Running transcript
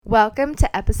Welcome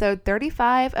to episode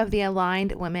 35 of the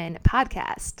Aligned Women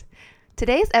podcast.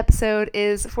 Today's episode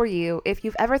is for you if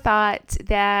you've ever thought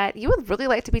that you would really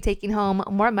like to be taking home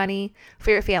more money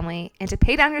for your family and to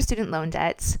pay down your student loan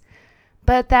debts,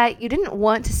 but that you didn't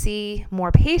want to see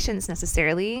more patients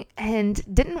necessarily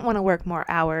and didn't want to work more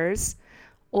hours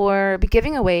or be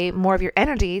giving away more of your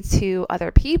energy to other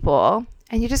people.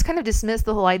 And you just kind of dismissed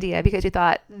the whole idea because you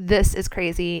thought this is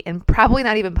crazy and probably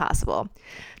not even possible.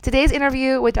 Today's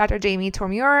interview with Dr. Jamie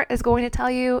Thomure is going to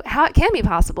tell you how it can be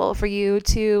possible for you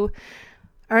to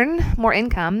earn more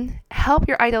income, help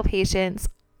your ideal patients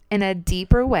in a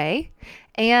deeper way,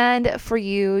 and for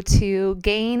you to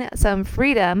gain some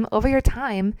freedom over your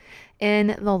time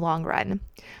in the long run.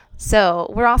 So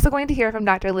we're also going to hear from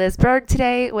Dr. Liz Berg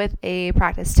today with a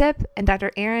practice tip and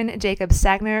Dr. Erin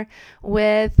Jacobs-Sagner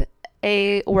with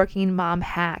a working mom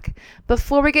hack.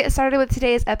 Before we get started with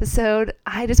today's episode,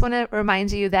 I just want to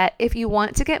remind you that if you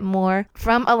want to get more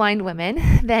from Aligned Women,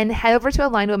 then head over to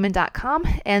alignedwomen.com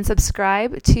and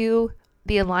subscribe to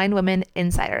the Aligned Women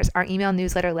Insiders, our email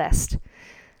newsletter list.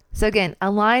 So again,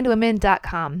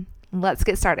 alignedwomen.com. Let's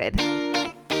get started.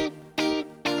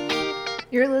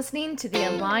 You're listening to the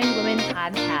Aligned Women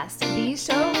podcast, the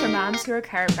show for moms who are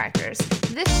chiropractors.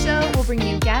 This show will bring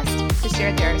you guests to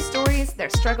share their stories, their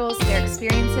struggles, their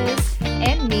experiences,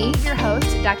 and me, your host,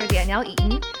 Dr. Danielle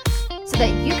Eaton, so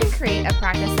that you can create a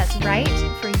practice that's right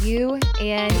for you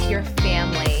and your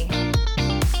family.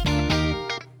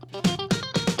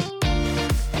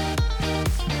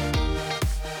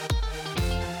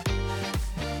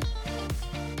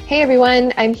 Hey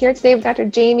everyone, I'm here today with Dr.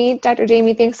 Jamie. Dr.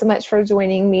 Jamie, thanks so much for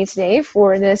joining me today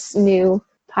for this new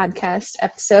podcast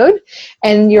episode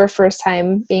and your first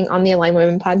time being on the Aligned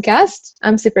Women podcast.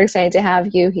 I'm super excited to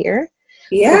have you here.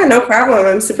 Yeah, no problem.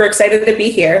 I'm super excited to be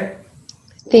here.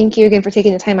 Thank you again for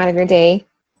taking the time out of your day.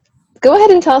 Go ahead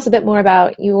and tell us a bit more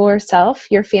about yourself,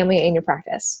 your family, and your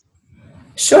practice.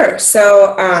 Sure.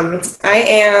 So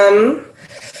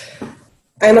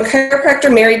I'm a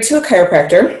chiropractor married to a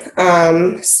chiropractor.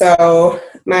 So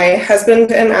my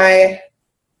husband and I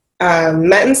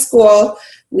met in school.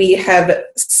 We have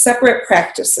separate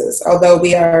practices, although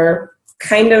we are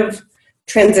kind of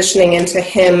transitioning into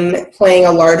him playing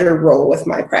a larger role with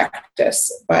my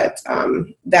practice. But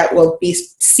that will be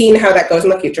seen how that goes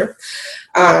in the future.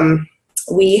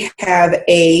 We have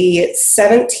a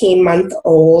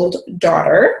 17-month-old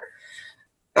daughter.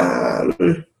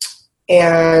 And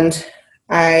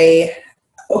I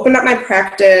opened up my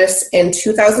practice in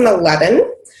 2011.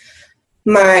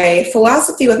 My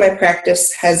philosophy with my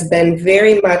practice has been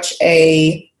very much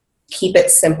a keep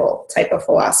it simple type of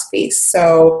philosophy.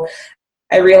 So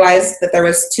I realized that there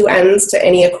was two ends to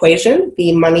any equation,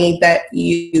 the money that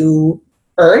you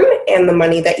earn and the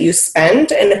money that you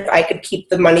spend. And if I could keep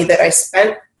the money that I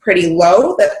spent pretty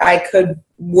low, that I could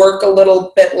work a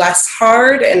little bit less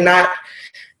hard and not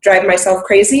drive myself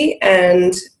crazy.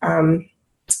 And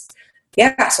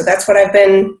so that's what I've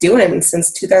been doing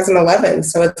since 2011.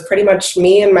 So it's pretty much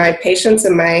me and my patients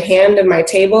and my hand and my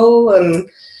table. And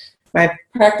my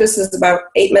practice is about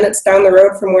 8 minutes down the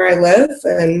road from where I live.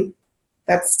 And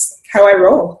that's how I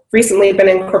roll. Recently, I've been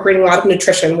incorporating a lot of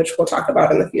nutrition, which we'll talk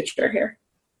about in the future here.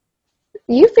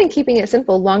 You've been keeping it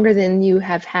simple longer than you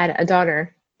have had a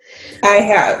daughter. I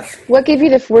have. What gave you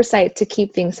the foresight to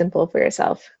keep things simple for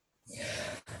yourself?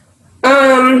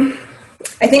 I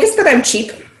think it's that I'm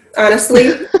cheap.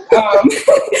 Honestly,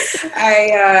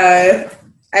 I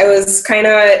was kind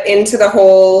of into the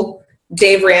whole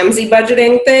Dave Ramsey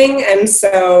budgeting thing, and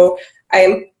so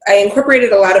I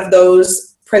incorporated a lot of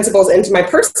those principles into my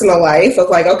personal life of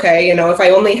like, okay, if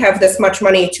I only have this much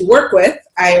money to work with,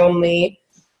 I only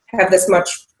have this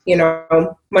much,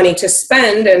 money to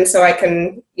spend, and so I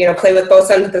can, play with both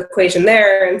ends of the equation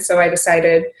there, and so I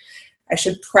decided I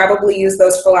should probably use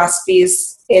those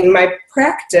philosophies in my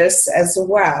practice as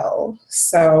well.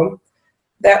 So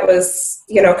that was,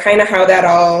 kind of how that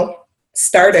all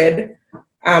started.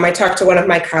 I talked to one of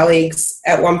my colleagues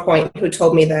at one point who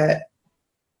told me that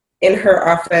in her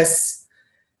office,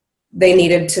 they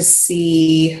needed to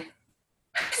see,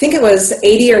 I think it was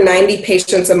 80 or 90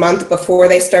 patients a month before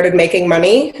they started making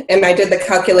money. And I did the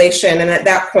calculation. And at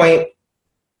that point,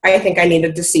 I think I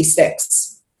needed to see 6.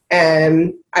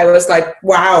 And I was like,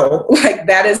 wow, like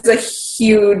that is a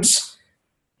huge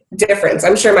difference.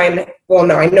 I'm sure I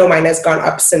know mine has gone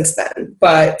up since then,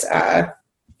 but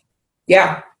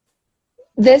yeah.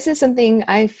 This is something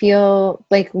I feel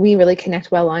like we really connect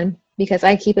well on because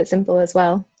I keep it simple as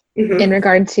well. Mm-hmm. In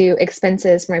regard to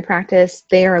expenses for my practice,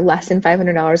 they are less than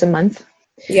 $500 a month.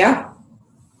 Yeah.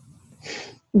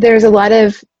 There's a lot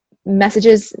of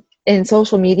messages in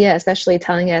social media, especially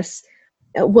telling us,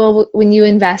 well, when you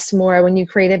invest more, when you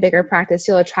create a bigger practice,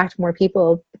 you'll attract more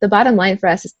people. The bottom line for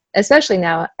us, especially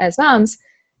now as moms,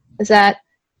 is that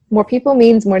more people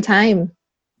means more time.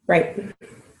 Right.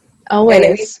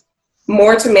 Always. And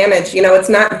more to manage. It's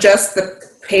not just the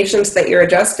patients that you're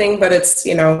adjusting, but it's,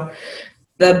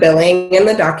 the billing and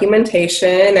the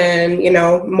documentation and,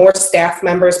 more staff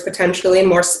members, potentially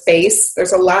more space.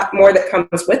 There's a lot more that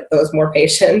comes with those more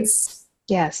patients.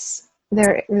 Yes,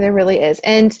 there really is.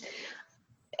 And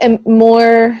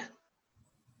more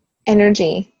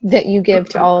energy that you give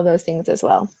to all of those things as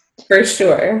well. For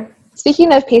sure.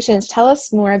 Speaking of patients, tell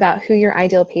us more about who your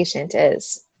ideal patient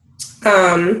is.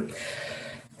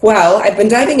 Well, I've been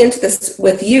diving into this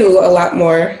with you a lot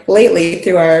more lately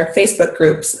through our Facebook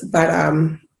groups, but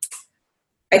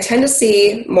I tend to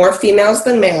see more females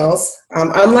than males.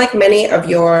 Unlike many of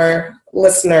your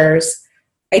listeners,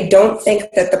 I don't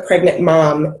think that the pregnant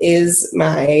mom is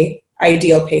my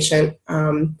ideal patient.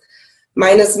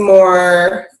 Mine is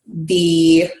more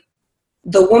the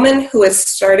woman who is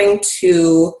starting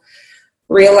to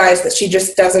realize that she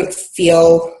just doesn't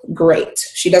feel great.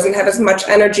 She doesn't have as much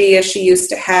energy as she used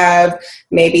to have.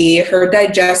 Maybe her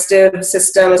digestive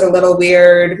system is a little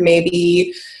weird.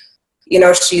 Maybe,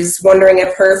 she's wondering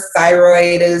if her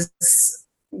thyroid is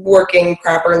working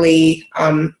properly,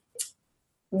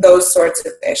 those sorts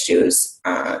of issues.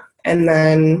 And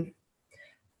then,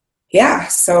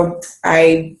 so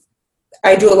I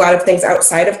do a lot of things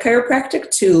outside of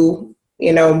chiropractic to,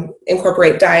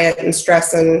 incorporate diet and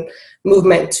stress and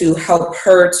movement to help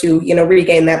her to,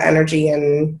 regain that energy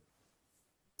and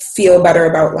feel better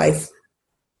about life.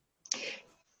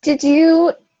 Did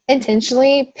you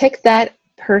intentionally pick that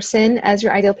person as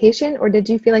your ideal patient, or did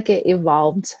you feel like it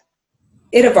evolved?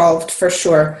 It evolved for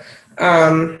sure.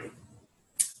 When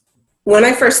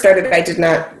I first started, I did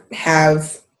not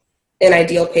have an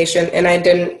ideal patient, and I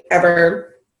didn't ever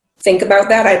think about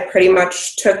that. I pretty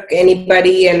much took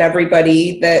anybody and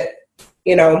everybody that,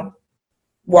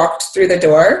 walked through the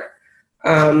door.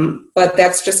 But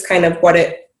that's just kind of what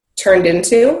it turned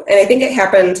into. And I think it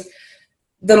happened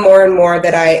the more and more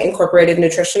that I incorporated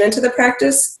nutrition into the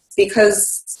practice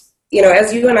because,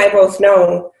 as you and I both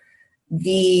know,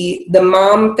 the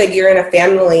mom figure in a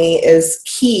family is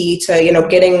key to,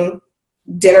 getting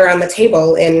dinner on the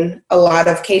table in a lot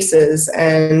of cases.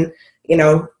 And,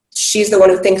 she's the one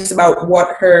who thinks about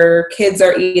what her kids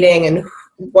are eating and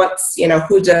what's,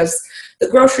 who does the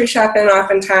grocery shopping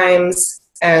oftentimes.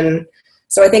 And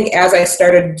so I think as I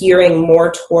started gearing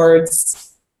more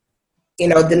towards,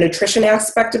 the nutrition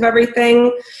aspect of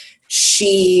everything,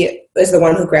 she is the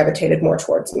one who gravitated more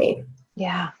towards me.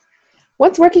 Yeah.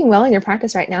 What's working well in your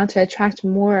practice right now to attract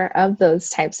more of those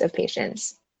types of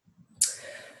patients?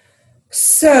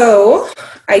 So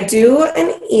I do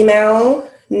an email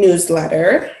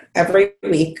newsletter every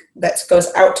week that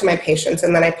goes out to my patients,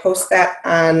 and then I post that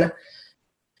on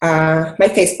my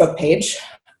Facebook page.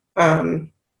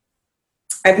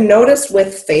 I've noticed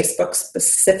with Facebook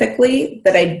specifically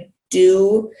that I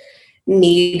do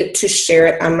need to share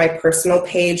it on my personal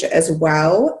page as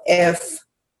well if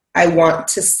I want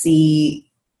to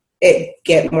see it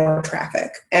get more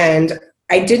traffic. And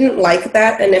I didn't like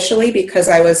that initially because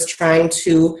I was trying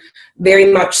to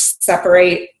very much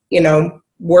separate,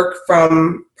 work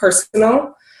from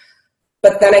personal.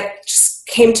 But then I just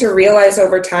came to realize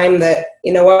over time that,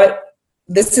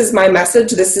 this is my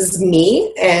message, this is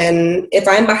me. And if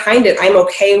I'm behind it, I'm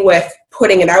okay with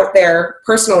putting it out there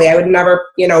personally. I would never,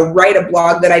 write a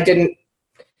blog that I didn't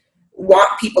want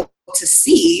people to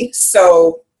see.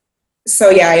 So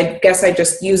yeah, I guess I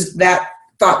just used that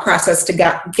thought process to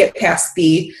get past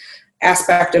the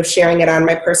aspect of sharing it on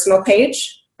my personal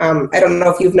page. I don't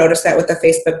know if you've noticed that with the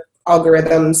Facebook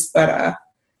algorithms, but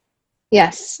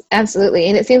yes, absolutely.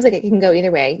 And it seems like it can go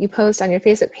either way. You post on your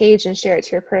Facebook page and share it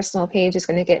to your personal page, it's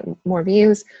going to get more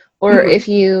views. Or if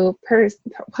you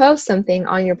post something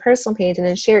on your personal page and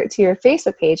then share it to your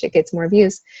Facebook page, it gets more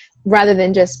views rather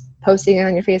than just posting it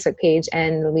on your Facebook page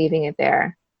and leaving it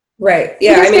there. Right.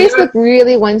 Yeah. Because Facebook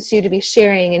really wants you to be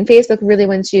sharing, and Facebook really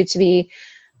wants you to be,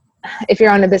 if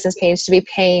you're on a business page, to be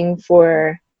paying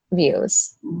for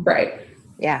views. Right.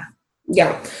 Yeah.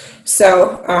 Yeah.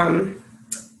 So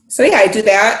yeah, I do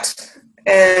that.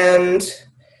 And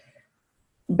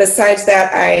besides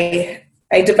that,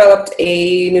 I developed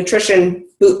a nutrition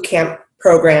boot camp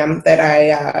program that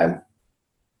I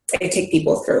take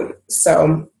people through.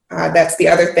 So that's the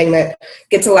other thing that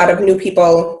gets a lot of new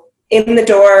people in the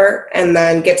door and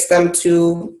then gets them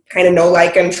to kind of know,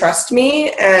 like, and trust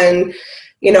me. And,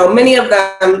 many of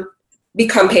them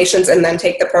become patients and then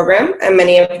take the program. And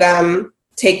many of them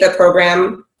take the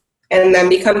program and then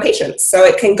become patients. So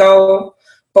it can go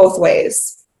both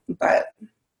ways. But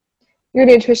your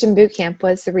nutrition boot camp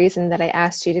was the reason that I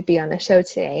asked you to be on the show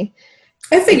today.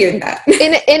 I figured that.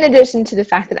 In addition to the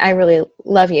fact that I really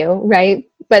love you, right?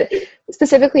 But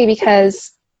specifically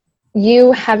because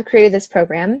you have created this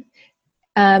program.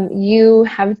 You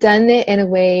have done it in a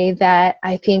way that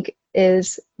I think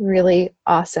is really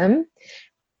awesome.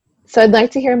 So I'd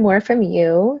like to hear more from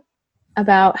you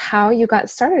about how you got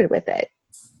started with it.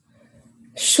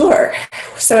 Sure.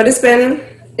 So it's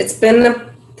been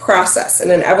a process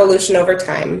and an evolution over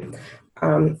time.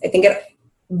 I think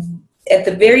at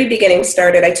the very beginning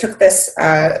started, I took this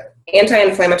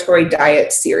anti-inflammatory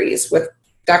diet series with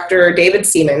Dr. David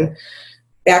Seaman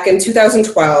back in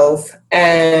 2012.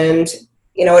 And,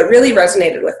 it really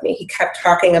resonated with me. He kept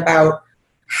talking about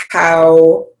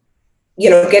how,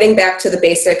 getting back to the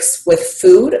basics with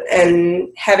food and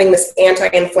having this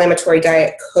anti-inflammatory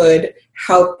diet could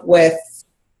help with,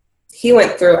 he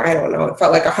went through, I don't know, it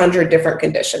felt like 100 different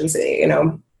conditions,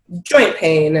 joint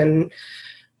pain and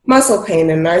muscle pain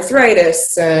and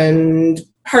arthritis and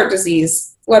heart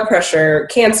disease, blood pressure,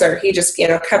 cancer. He just,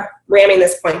 kept ramming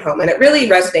this point home, and it really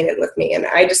resonated with me. And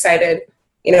I decided,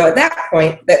 at that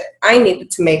point that I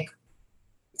needed to make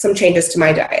some changes to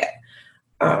my diet.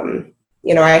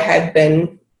 I had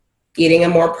been eating a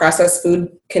more processed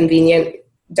food, convenient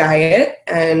diet.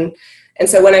 And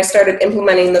so when I started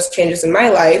implementing those changes in my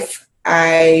life,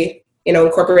 I,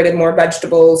 incorporated more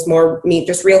vegetables, more meat,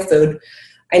 just real food.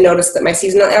 I noticed that my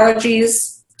seasonal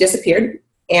allergies disappeared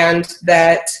and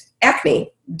that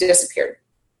acne disappeared.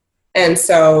 And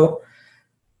so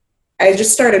I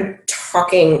just started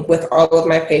talking with all of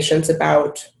my patients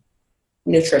about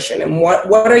nutrition and what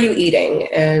are you eating,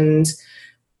 and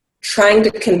trying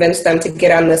to convince them to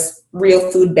get on this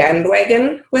real food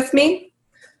bandwagon with me.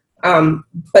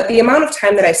 But the amount of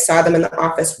time that I saw them in the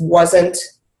office wasn't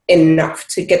enough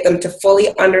to get them to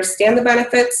fully understand the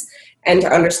benefits and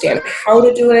to understand how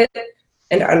to do it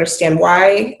and to understand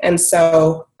why. And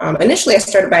so initially I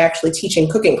started by actually teaching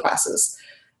cooking classes.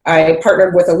 I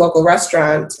partnered with a local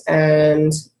restaurant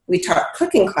and we taught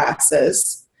cooking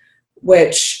classes,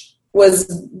 which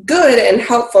was good and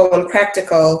helpful and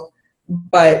practical,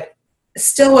 but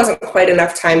still wasn't quite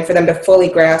enough time for them to fully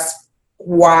grasp,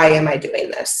 why am I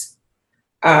doing this?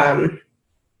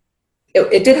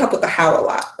 It did help with the how a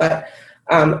lot, but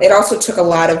it also took a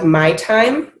lot of my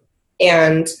time.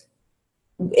 And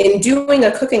in doing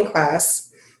a cooking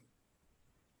class,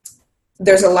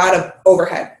 there's a lot of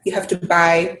overhead. You have to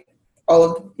buy all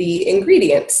of the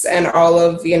ingredients and all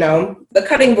of, the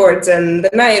cutting boards and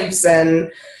the knives.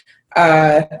 And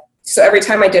so every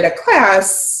time I did a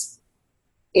class,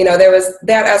 there was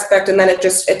that aspect. And then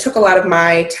it took a lot of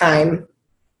my time,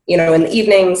 in the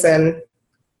evenings and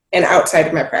outside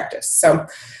of my practice. So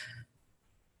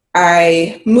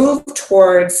I moved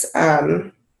towards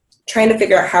trying to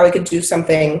figure out how I could do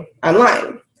something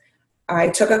online. I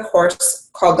took a course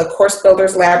called the Course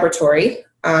Builders Laboratory,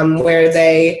 where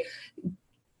they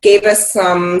gave us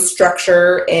some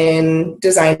structure in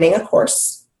designing a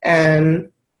course. And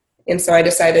so I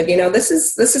decided, this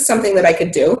is something that I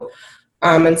could do.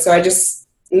 And so I just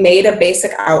made a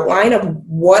basic outline of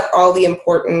what all the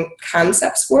important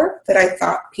concepts were that I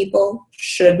thought people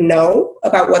should know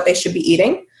about what they should be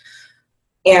eating.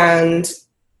 And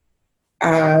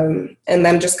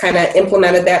then just kind of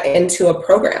implemented that into a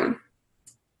program.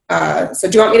 So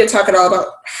do you want me to talk at all about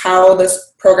how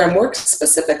this program works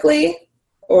specifically,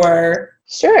 or?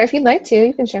 Sure, if you'd like to,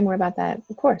 you can share more about that,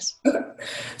 of course. Okay.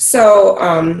 So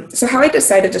how I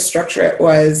decided to structure it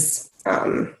was,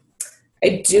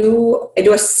 I do a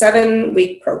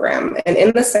 7-week program, and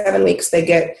in the 7 weeks they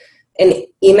get an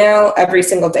email every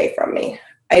single day from me.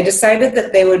 I decided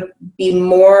that they would be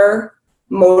more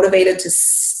motivated to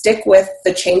stick with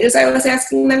the changes I was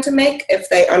asking them to make if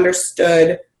they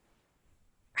understood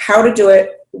how to do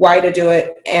it, why to do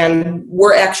it, and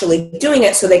were actually doing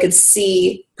it so they could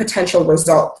see potential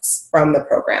results from the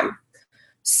program.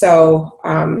 So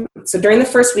during the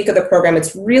first week of the program,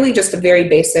 it's really just a very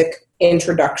basic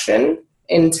introduction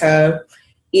into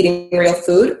eating real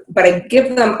food, but I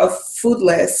give them a food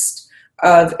list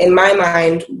of, in my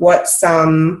mind, what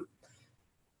some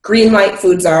green light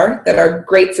foods are that are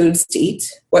great foods to eat,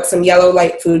 what some yellow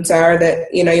light foods are that,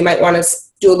 you might want to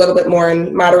do a little bit more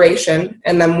in moderation,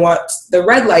 and then what the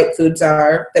red light foods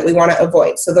are that we want to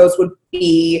avoid. So those would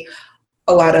be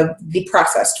a lot of the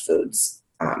processed foods.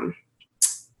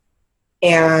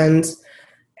 And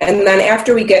then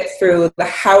after we get through the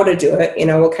how to do it,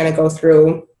 we'll kind of go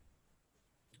through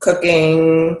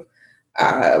cooking,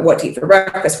 what to eat for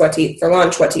breakfast, what to eat for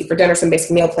lunch, what to eat for dinner, some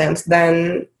basic meal plans.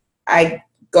 Then I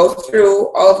go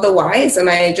through all of the whys, and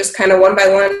I just kind of one by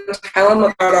one tell them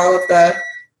about all of the,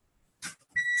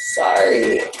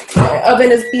 sorry, my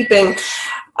oven is beeping.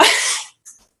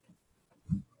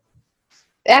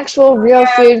 Actual real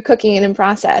food cooking and in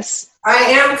process. I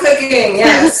am cooking,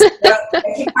 yes. I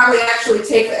should probably actually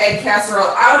take the egg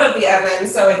casserole out of the oven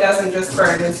so it doesn't just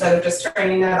burn instead of just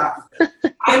turning it off.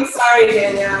 I'm sorry,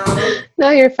 Danielle. No,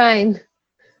 you're fine.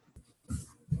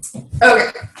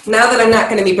 Okay, now that I'm not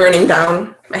going to be burning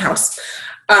down my house,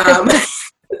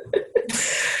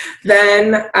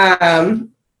 then,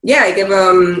 I give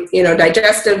them,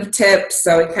 digestive tips.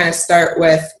 So we kind of start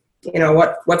with,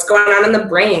 what's going on in the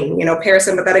brain,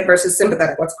 parasympathetic versus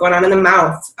sympathetic, what's going on in the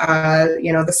mouth,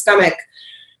 the stomach,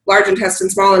 large intestine,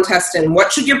 small intestine,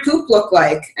 what should your poop look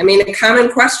like? I mean, a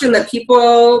common question that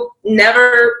people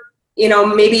never,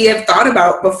 maybe have thought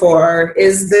about before,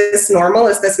 is this normal?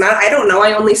 Is this not? I don't know.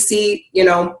 I only see,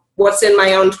 what's in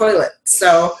my own toilet.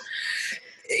 So,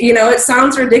 it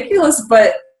sounds ridiculous,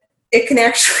 but it can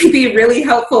actually be really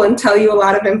helpful and tell you a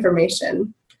lot of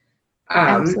information.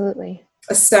 Absolutely.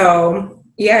 So,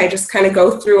 I just kind of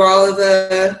go through all of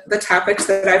the topics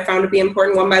that I found to be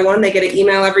important one by one. They get an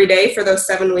email every day for those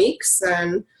 7 weeks.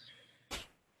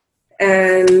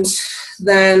 And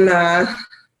then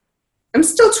I'm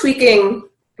still tweaking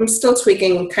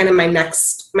kind of my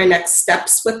next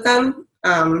steps with them.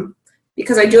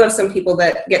 Because I do have some people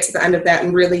that get to the end of that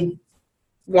and really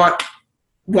want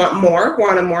a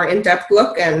more in-depth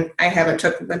look. And I haven't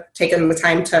taken the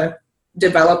time to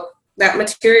develop that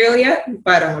material yet,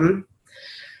 but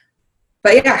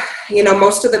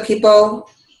most of the people,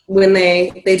 when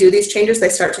they do these changes, they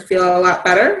start to feel a lot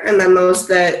better. And then those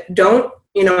that don't,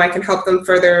 I can help them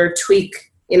further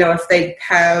tweak, if they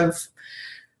have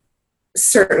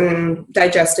certain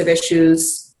digestive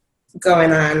issues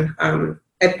going on.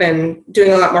 I've been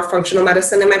doing a lot more functional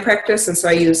medicine in my practice, and so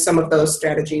I use some of those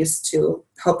strategies to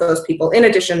help those people, in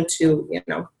addition to,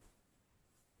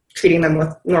 treating them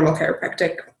with normal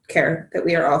chiropractic care that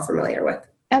we are all familiar with.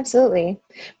 Absolutely.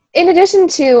 In addition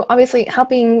to obviously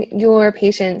helping your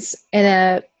patients in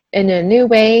a new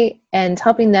way and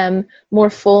helping them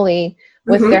more fully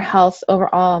with their health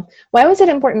overall, why was it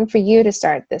important for you to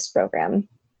start this program?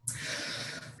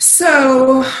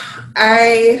 So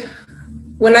I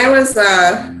already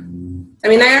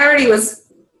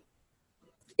was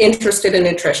interested in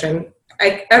nutrition.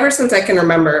 Ever since I can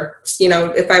remember,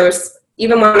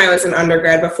 even when I was an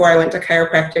undergrad before I went to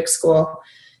chiropractic school,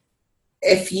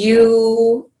 if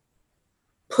you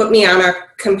put me on a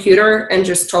computer and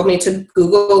just told me to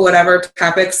Google whatever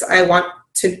topics I want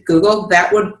to Google,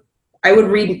 I would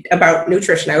read about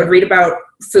nutrition. I would read about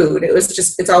food.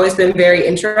 It's always been very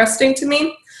interesting to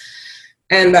me.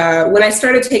 And when I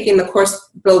started taking the Course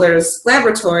Builders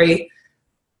Laboratory,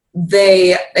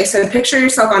 they said, picture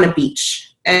yourself on a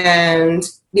beach, and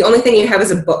the only thing you have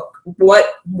is a book. What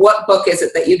book is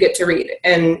it that you get to read?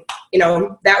 And,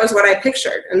 that was what I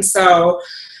pictured. And so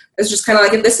it's just kind of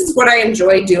like, if this is what I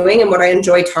enjoy doing and what I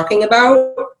enjoy talking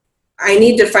about, I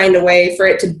need to find a way for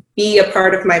it to be a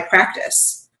part of my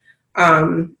practice. I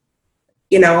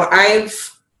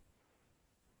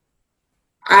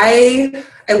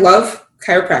love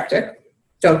chiropractic.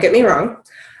 Don't get me wrong.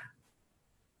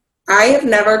 I have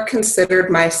never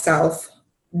considered myself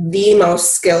the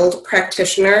most skilled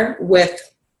practitioner with,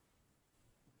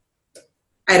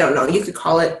 I don't know, you could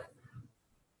call it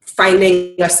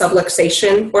finding a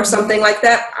subluxation or something like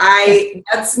that.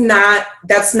 That's not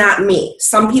me.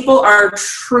 Some people are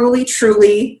truly,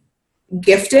 truly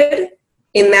gifted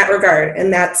in that regard,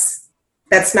 and that's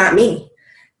not me.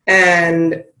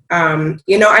 And and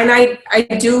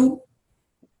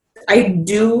I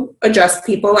do adjust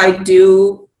people. I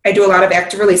do a lot of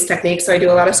active release techniques, so I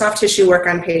do a lot of soft tissue work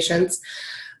on patients.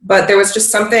 But there was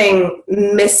just something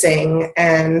missing,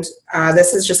 and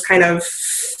this has just kind of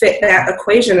fit that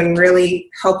equation and really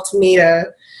helped me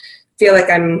to feel like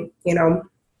I'm,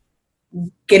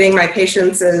 getting my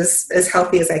patients as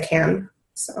healthy as I can.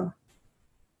 So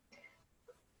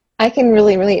I can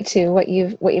really relate to what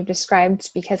you've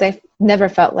described, because I've never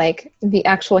felt like the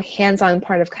actual hands-on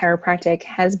part of chiropractic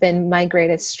has been my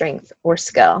greatest strength or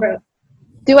skill. Right.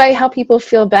 Do I help people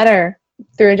feel better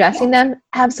through adjusting them?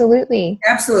 Absolutely.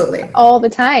 Absolutely. All the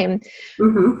time.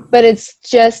 Mm-hmm. But it's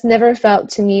just never felt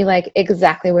to me like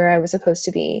exactly where I was supposed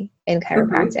to be in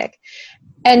chiropractic.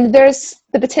 Mm-hmm. And there's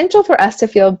the potential for us to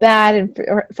feel bad and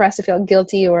for us to feel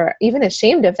guilty or even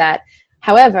ashamed of that.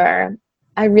 However,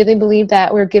 I really believe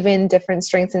that we're given different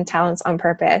strengths and talents on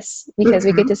purpose, because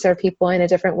we get to serve people in a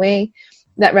different way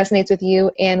that resonates with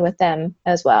you and with them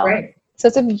as well. Right. So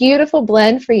it's a beautiful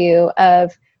blend for you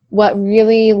of what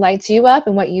really lights you up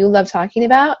and what you love talking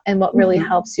about, and what really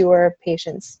helps your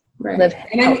patients live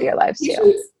healthier lives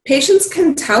too. Patients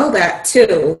can tell that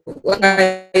too.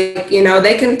 Like, you know,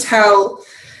 they can tell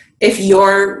if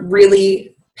you're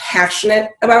really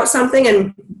passionate about something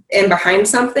and behind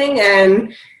something,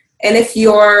 and if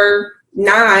you're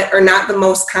not, or not the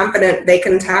most confident, they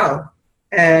can tell.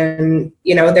 And,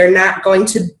 you know, they're not going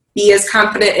to be as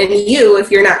confident in you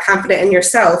if you're not confident in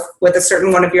yourself with a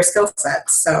certain one of your skill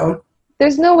sets. So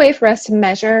there's no way for us to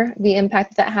measure the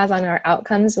impact that has on our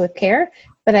outcomes with care,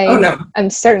 but I'm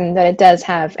certain that it does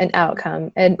have an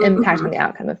impact on the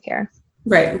outcome of care.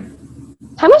 Right.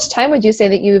 How much time would you say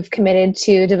that you've committed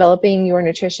to developing your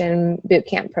nutrition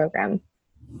bootcamp program?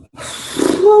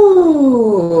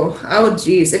 Oh,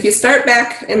 geez. If you start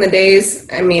back in the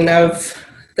days, I mean, of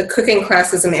the cooking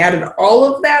classes and added all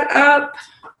of that up,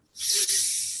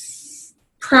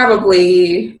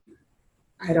 probably,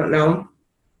 I don't know,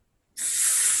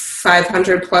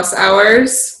 500 plus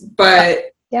hours, but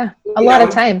yeah, a lot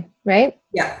of time, right?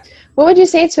 Yeah. What would you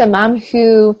say to a mom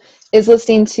who is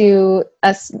listening to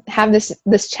us have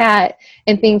this chat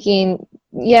and thinking,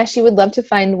 yeah, she would love to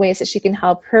find ways that she can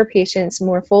help her patients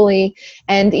more fully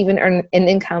and even earn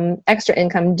an extra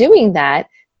income doing that,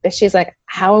 but she's like,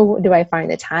 how do I find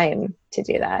the time to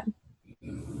do that?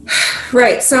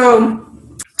 Right. So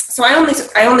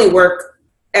I only work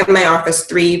at my office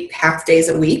 3 half days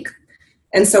a week.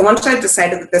 And so once I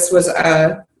decided that this was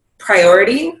a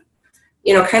priority,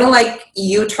 you know, kind of like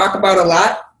you talk about a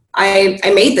lot, I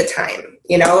made the time.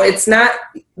 You know, it's not,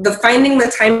 the finding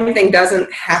the time thing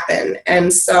doesn't happen.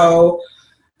 And so,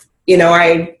 you know,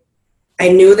 I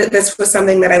knew that this was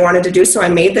something that I wanted to do, so I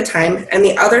made the time. And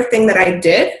the other thing that I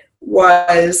did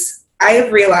was I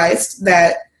have realized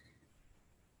that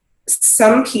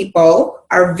some people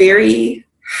are very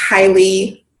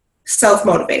highly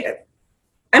self-motivated.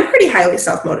 I'm pretty highly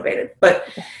self-motivated, but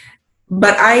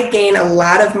I gain a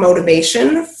lot of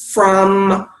motivation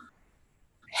from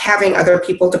having other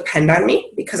people depend on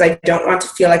me because I don't want to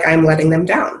feel like I'm letting them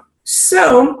down.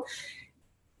 So,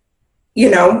 you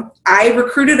know, I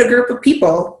recruited a group of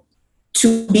people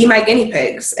to be my guinea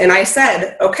pigs. And I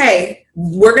said, okay,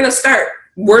 we're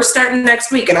starting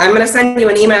next week, and I'm going to send you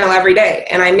an email every day.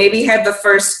 And I maybe had the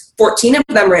first 14 of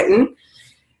them written.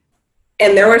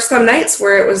 And there were some nights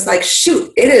where it was like,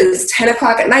 shoot, it is 10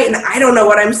 o'clock at night and I don't know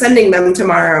what I'm sending them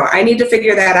tomorrow. I need to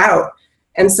figure that out.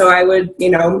 And so I would, you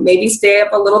know, maybe stay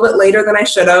up a little bit later than I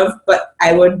should have, but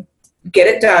I would get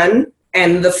it done.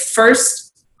 And the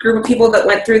first group of people that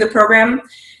went through the program,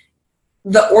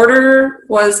 the order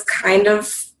was kind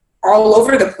of all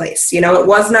over the place. You know, it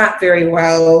was not very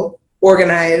well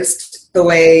organized the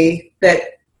way that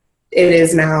it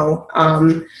is now.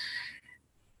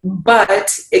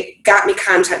 But it got me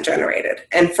content generated.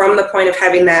 And from the point of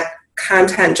having that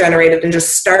content generated and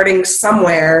just starting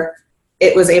somewhere,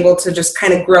 it was able to just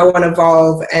kind of grow and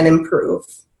evolve and improve.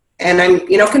 And I'm,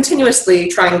 you know, continuously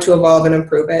trying to evolve and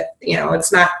improve it. You know,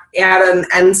 it's not at an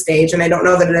end stage, and I don't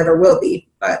know that it ever will be,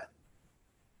 but.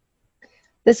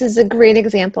 This is a great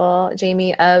example,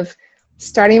 Jamie, of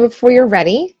starting before you're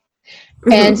ready.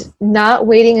 And not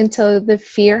waiting until the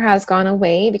fear has gone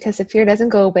away, because the fear doesn't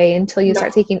go away until you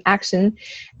start taking action,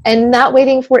 and not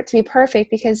waiting for it to be perfect,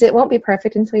 because it won't be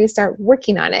perfect until you start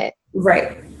working on it.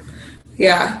 Right.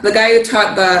 Yeah. The guy who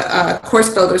taught the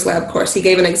Course Builders Lab course, he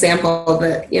gave an example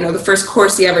that, you know, the first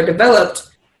course he ever developed,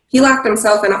 he locked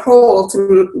himself in a hole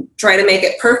to try to make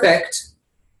it perfect.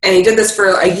 And he did this for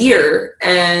a year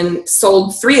and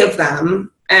sold 3 of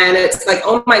them. And it's like,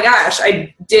 oh my gosh,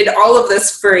 I did all of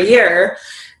this for a year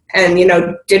and, you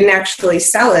know, didn't actually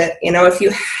sell it. You know, if you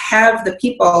have the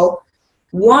people,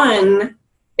 1,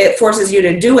 it forces you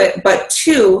to do it, but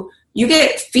 2, you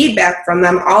get feedback from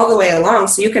them all the way along.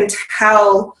 So you can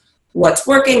tell what's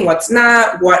working, what's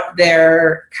not, what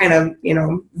they're kind of, you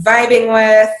know, vibing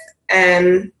with.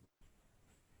 And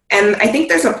I think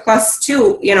there's a plus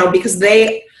too, you know, because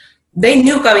they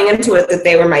knew going into it that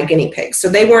they were my guinea pigs. So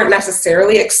they weren't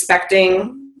necessarily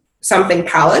expecting something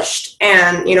polished.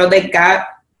 And, you know, they got,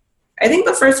 I think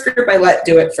the first group I let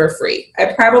do it for free.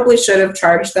 I probably should have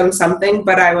charged them something,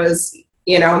 but I was,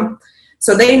 you know,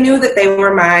 so they knew that they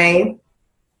were my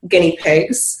guinea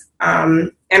pigs.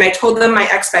 And I told them my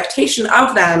expectation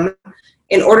of them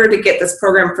in order to get this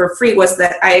program for free was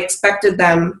that I expected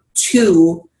them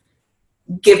to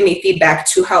give me feedback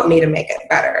to help me to make it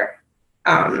better.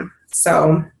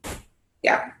 So,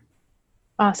 yeah.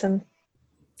 Awesome.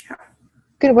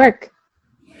 Good work.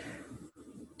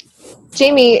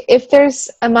 Jamie, if there's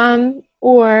a mom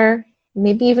or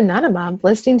maybe even not a mom,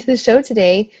 listening to the show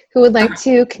today who would like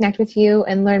to connect with you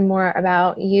and learn more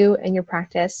about you and your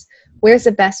practice, where's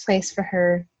the best place for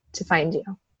her to find you?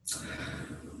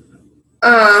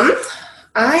 I'm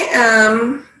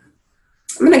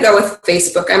going to go with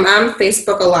Facebook. I'm on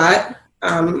Facebook a lot.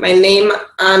 My name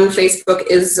on Facebook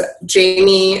is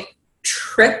Jamie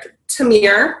Tripp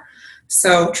Thomure.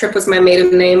 So Tripp was my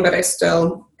maiden name, but I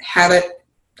still have it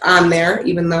on there,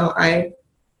 even though I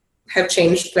have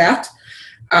changed that.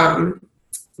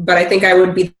 But I think I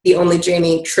would be the only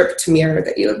Jamie Tripp Thomure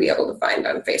that you would be able to find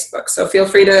on Facebook. So feel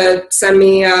free to send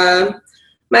me a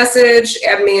message,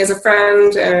 add me as a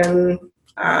friend, and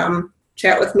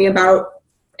chat with me about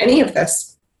any of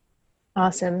this.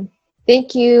 Awesome.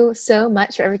 Thank you so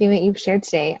much for everything that you've shared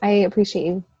today. I appreciate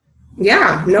you.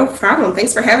 Yeah, no problem.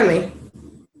 Thanks for having me.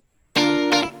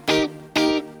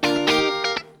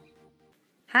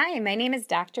 Hi, my name is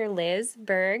Dr. Liz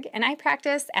Berg, and I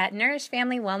practice at Nourish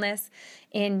Family Wellness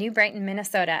in New Brighton,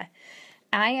 Minnesota.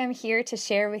 I am here to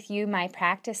share with you my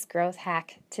practice growth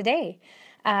hack today.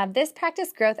 This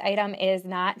practice growth item is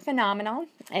not phenomenal.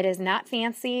 It is not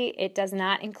fancy. It does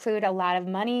not include a lot of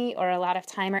money or a lot of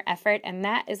time or effort, and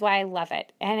that is why I love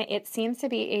it. And it seems to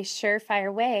be a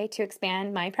surefire way to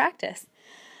expand my practice.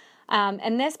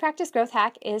 And this practice growth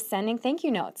hack is sending thank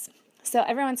you notes. So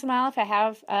every once in a while, if I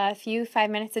have a few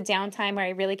 5 minutes of downtime where I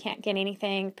really can't get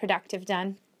anything productive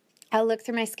done, I'll look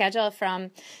through my schedule from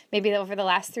maybe over the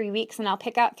last 3 weeks, and I'll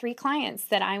pick out 3 clients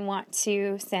that I want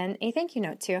to send a thank you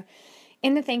note to.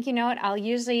 In the thank you note, I'll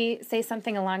usually say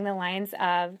something along the lines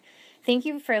of, thank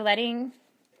you for letting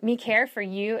me care for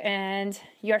you and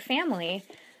your family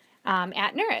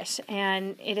at Nourish.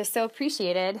 And it is so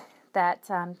appreciated that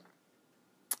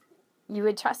you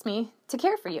would trust me to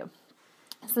care for you.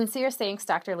 Sincere thanks,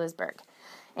 Dr. Liz Berg.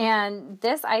 And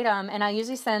this item, and I'll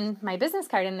usually send my business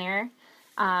card in there,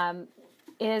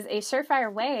 is a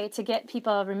surefire way to get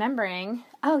people remembering,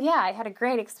 oh yeah, I had a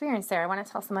great experience there. I want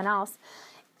to tell someone else.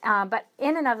 But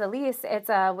in and of the least, it's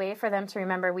a way for them to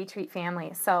remember we treat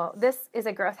families. So this is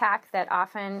a growth hack that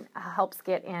often helps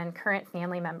get in current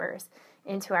family members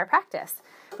into our practice,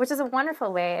 which is a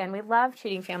wonderful way. And we love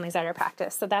treating families at our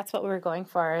practice. So that's what we're going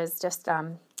for, is just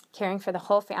caring for the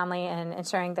whole family and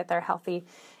ensuring that they're healthy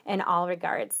in all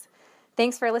regards.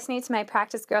 Thanks for listening to my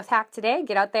practice growth hack today.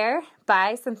 Get out there,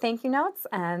 buy some thank you notes,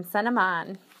 and send them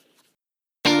on.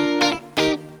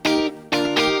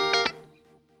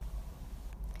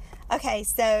 Okay,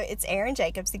 so it's Erin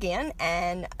Jacobs again,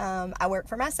 and I work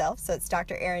for myself, so it's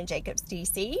Dr. Erin Jacobs,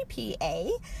 DC, PA,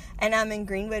 and I'm in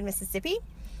Greenwood, Mississippi.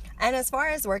 And as far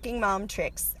as working mom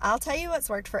tricks, I'll tell you what's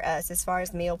worked for us as far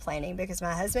as meal planning, because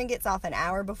my husband gets off an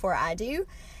hour before I do,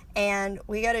 and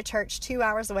we go to church 2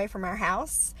 hours away from our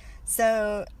house.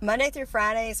 So Monday through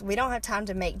Fridays, we don't have time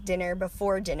to make dinner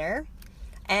before dinner,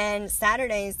 and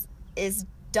Saturdays is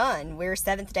done. We're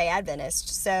Seventh-day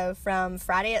Adventist, so from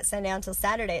Friday at sundown till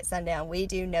Saturday at sundown, we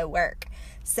do no work.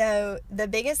 So the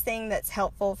biggest thing that's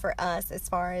helpful for us as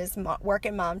far as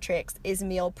working mom tricks is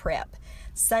meal prep.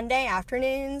 Sunday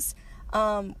afternoons,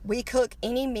 we cook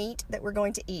any meat that we're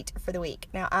going to eat for the week.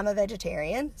 Now, I'm a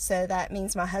vegetarian, so that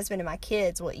means my husband and my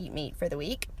kids will eat meat for the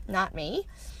week, not me.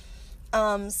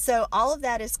 So all of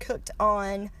that is cooked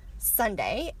on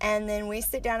Sunday, and then we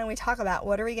sit down and we talk about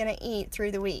what are we going to eat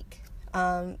through the week.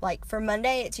 Like for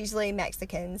Monday, it's usually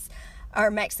Mexican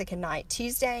night.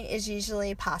 Tuesday is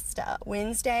usually pasta.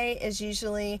 Wednesday is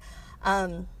usually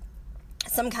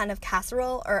some kind of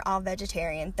casserole or all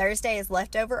vegetarian. Thursday is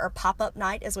leftover or pop-up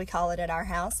night, as we call it at our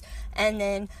house. And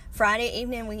then Friday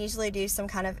evening, we usually do some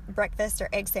kind of breakfast or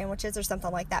egg sandwiches or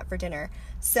something like that for dinner.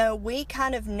 So we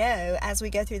kind of know as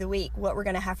we go through the week what we're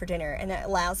going to have for dinner, and it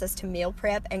allows us to meal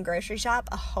prep and grocery shop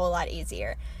a whole lot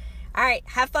easier. All right,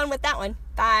 have fun with that one.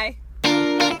 Bye.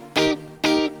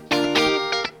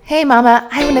 Hey Mama,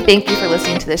 I want to thank you for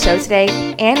listening to the show today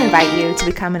and invite you to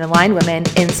become an Aligned Women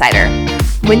Insider.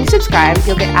 When you subscribe,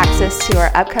 you'll get access to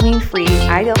our upcoming free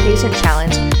Ideal Patient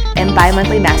Challenge and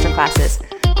bi-monthly masterclasses,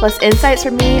 plus insights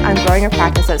from me on growing a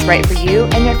practice that's right for you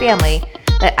and your family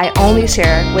that I only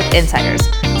share with insiders.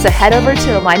 So head over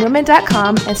to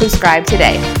alignedwomen.com and subscribe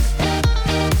today.